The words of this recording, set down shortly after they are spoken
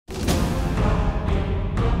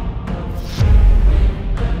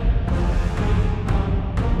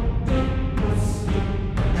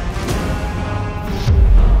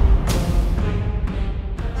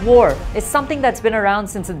War is something that's been around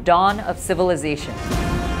since the dawn of civilization.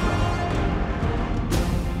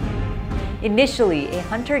 Initially, a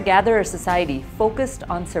hunter-gatherer society focused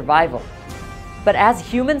on survival. But as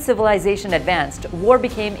human civilization advanced, war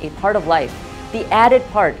became a part of life, the added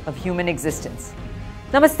part of human existence.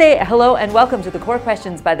 Namaste, hello, and welcome to the Core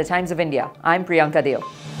Questions by the Times of India. I'm Priyanka Deo.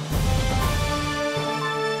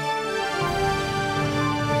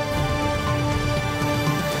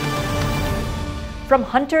 From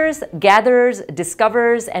hunters, gatherers,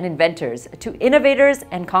 discoverers, and inventors, to innovators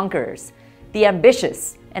and conquerors, the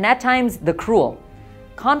ambitious, and at times the cruel,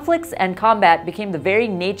 conflicts and combat became the very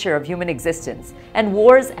nature of human existence, and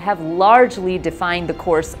wars have largely defined the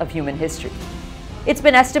course of human history. It's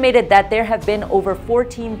been estimated that there have been over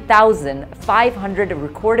 14,500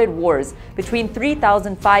 recorded wars between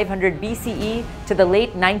 3,500 BCE to the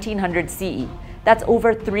late 1900 CE. That's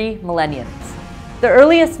over 3 millenniums. The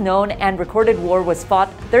earliest known and recorded war was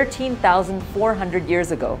fought 13,400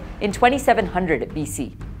 years ago, in 2700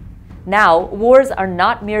 BC. Now, wars are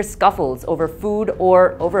not mere scuffles over food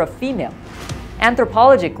or over a female.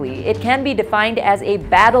 Anthropologically, it can be defined as a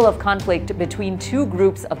battle of conflict between two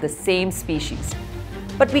groups of the same species.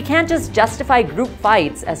 But we can't just justify group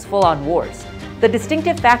fights as full-on wars. The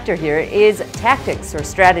distinctive factor here is tactics or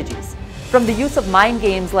strategies, from the use of mind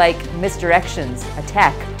games like misdirections,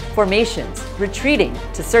 attack, formations, retreating,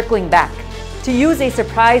 to circling back, to use a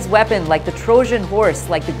surprise weapon like the Trojan horse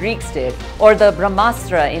like the Greeks did, or the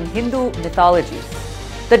Brahmastra in Hindu mythology.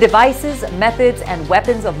 The devices, methods, and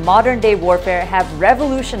weapons of modern-day warfare have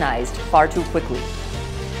revolutionized far too quickly.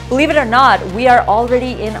 Believe it or not, we are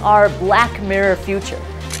already in our Black Mirror future.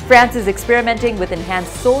 France is experimenting with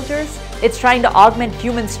enhanced soldiers. It's trying to augment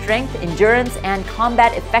human strength, endurance, and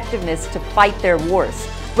combat effectiveness to fight their wars.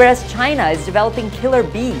 Whereas China is developing killer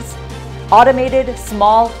bees, automated,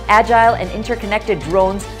 small, agile, and interconnected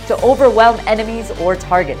drones to overwhelm enemies or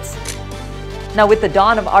targets. Now, with the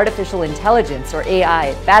dawn of artificial intelligence, or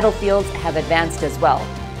AI, battlefields have advanced as well.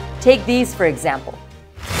 Take these, for example.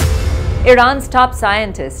 Iran's top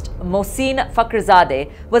scientist, Mohsin Fakhrizadeh,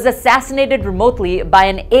 was assassinated remotely by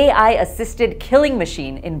an AI-assisted killing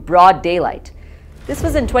machine in broad daylight. This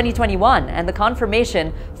was in 2021, and the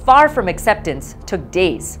confirmation, far from acceptance, took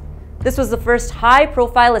days. This was the first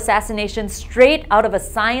high-profile assassination straight out of a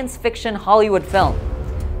science fiction Hollywood film.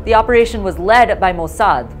 The operation was led by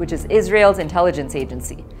Mossad, which is Israel's intelligence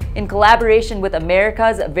agency, in collaboration with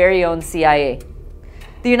America's very own CIA.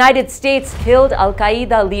 The United States killed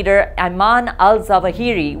Al-Qaeda leader Ayman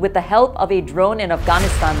al-Zawahiri with the help of a drone in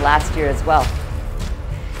Afghanistan last year as well.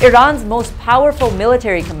 Iran's most powerful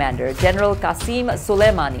military commander, General Qasem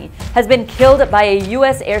Soleimani, has been killed by a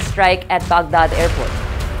U.S. airstrike at Baghdad airport,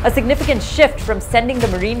 a significant shift from sending the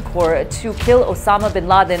Marine Corps to kill Osama bin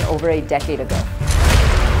Laden over a decade ago.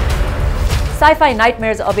 Sci-fi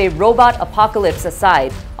nightmares of a robot apocalypse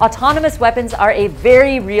aside, autonomous weapons are a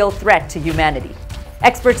very real threat to humanity.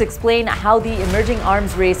 Experts explain how the emerging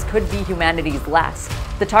arms race could be humanity's last.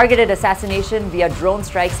 The targeted assassination via drone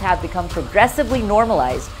strikes have become progressively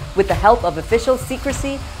normalized with the help of official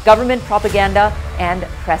secrecy, government propaganda, and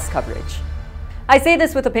press coverage. I say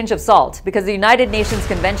this with a pinch of salt because the United Nations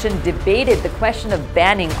Convention debated the question of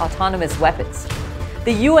banning autonomous weapons.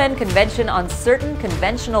 The UN Convention on Certain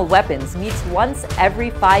Conventional Weapons meets once every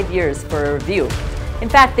 5 years for a review. In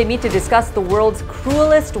fact, they meet to discuss the world's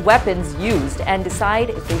cruelest weapons used and decide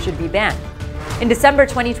if they should be banned. In December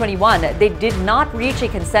 2021, they did not reach a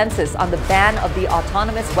consensus on the ban of the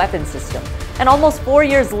autonomous weapons system. And almost 4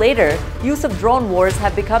 years later, use of drone wars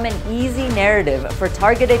have become an easy narrative for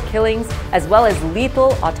targeted killings as well as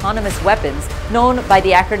lethal autonomous weapons known by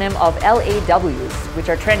the acronym of LAWs, which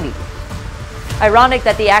are trendy. Ironic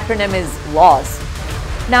that the acronym is LAWS.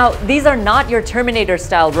 Now, these are not your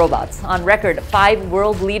Terminator-style robots. On record, 5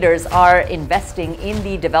 world leaders are investing in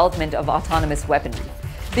the development of autonomous weaponry.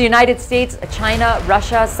 The United States, China,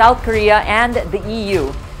 Russia, South Korea, and the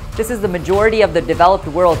EU. This is the majority of the developed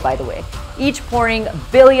world, by the way, each pouring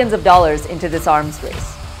billions of dollars into this arms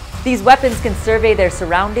race. These weapons can survey their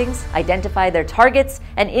surroundings, identify their targets,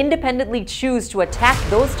 and independently choose to attack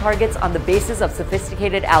those targets on the basis of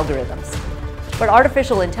sophisticated algorithms. But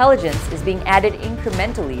artificial intelligence is being added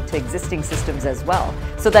incrementally to existing systems as well,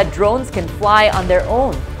 so that drones can fly on their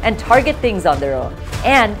own and target things on their own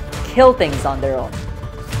and kill things on their own.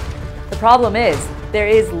 The problem is, there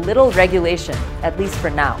is little regulation, at least for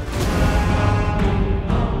now.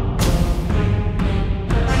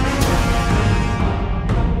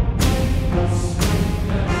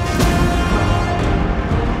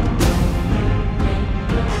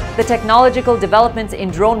 The technological developments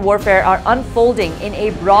in drone warfare are unfolding in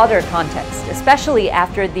a broader context, especially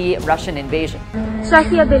after the Russian invasion.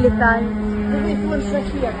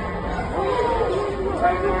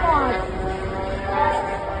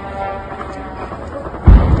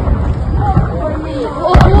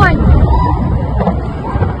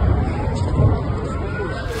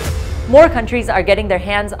 More countries are getting their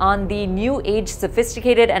hands on the new age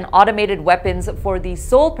sophisticated and automated weapons for the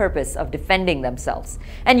sole purpose of defending themselves.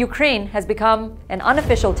 And Ukraine has become an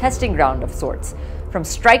unofficial testing ground of sorts. From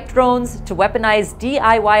strike drones to weaponized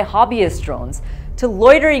DIY hobbyist drones to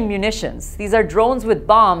loitering munitions. These are drones with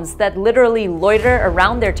bombs that literally loiter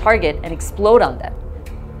around their target and explode on them.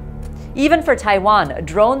 Even for Taiwan,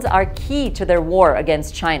 drones are key to their war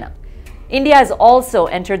against China. India has also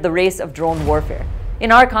entered the race of drone warfare.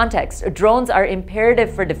 In our context, drones are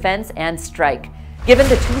imperative for defense and strike. Given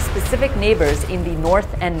the two specific neighbors in the north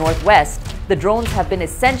and northwest, the drones have been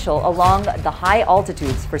essential along the high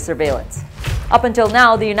altitudes for surveillance. Up until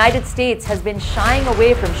now, the United States has been shying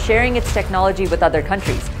away from sharing its technology with other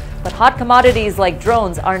countries. But hot commodities like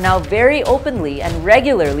drones are now very openly and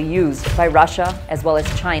regularly used by Russia as well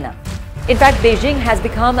as China. In fact, Beijing has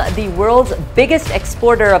become the world's biggest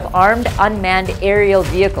exporter of armed unmanned aerial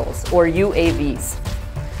vehicles, or UAVs.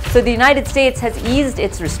 So the United States has eased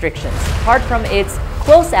its restrictions. Apart from its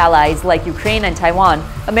close allies like Ukraine and Taiwan,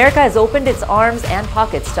 America has opened its arms and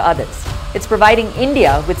pockets to others. It's providing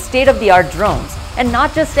India with state-of-the-art drones, and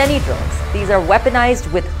not just any drones. These are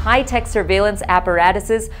weaponized with high-tech surveillance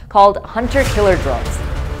apparatuses called hunter-killer drones.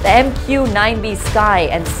 The MQ-9B Sky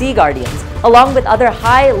and Sea Guardians, along with other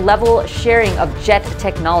high-level sharing of jet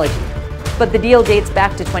technology. But the deal dates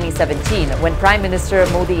back to 2017, when Prime Minister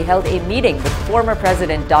Modi held a meeting with former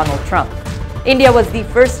President Donald Trump. India was the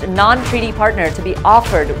first non-treaty partner to be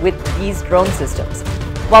offered with these drone systems.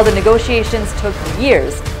 While the negotiations took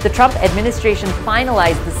years, the Trump administration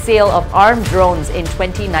finalized the sale of armed drones in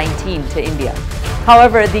 2019 to India.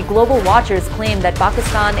 However, the global watchers claim that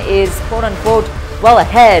Pakistan is, quote-unquote, well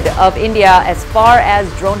ahead of India as far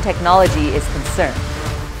as drone technology is concerned.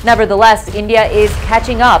 Nevertheless, India is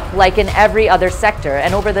catching up like in every other sector,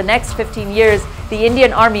 and over the next 15 years, the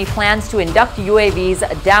Indian Army plans to induct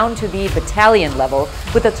UAVs down to the battalion level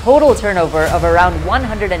with a total turnover of around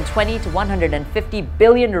 120 to 150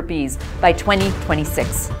 billion rupees by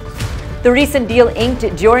 2026. The recent deal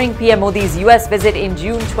inked during PM Modi's US visit in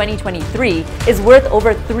June 2023 is worth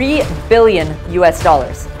over $3 billion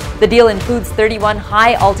US. The deal includes 31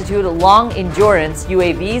 high-altitude, long-endurance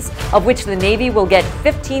UAVs, of which the Navy will get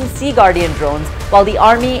 15 Sea Guardian drones, while the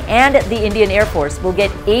Army and the Indian Air Force will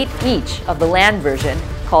get 8 each of the land version,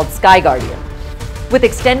 called Sky Guardian. With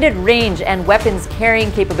extended range and weapons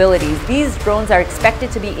carrying capabilities, these drones are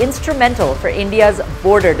expected to be instrumental for India's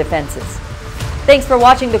border defenses. Thanks for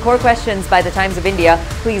watching The Core Questions by The Times of India.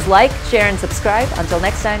 Please like, share, and subscribe. Until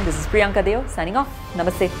next time, this is Priyanka Deo signing off.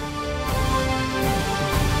 Namaste.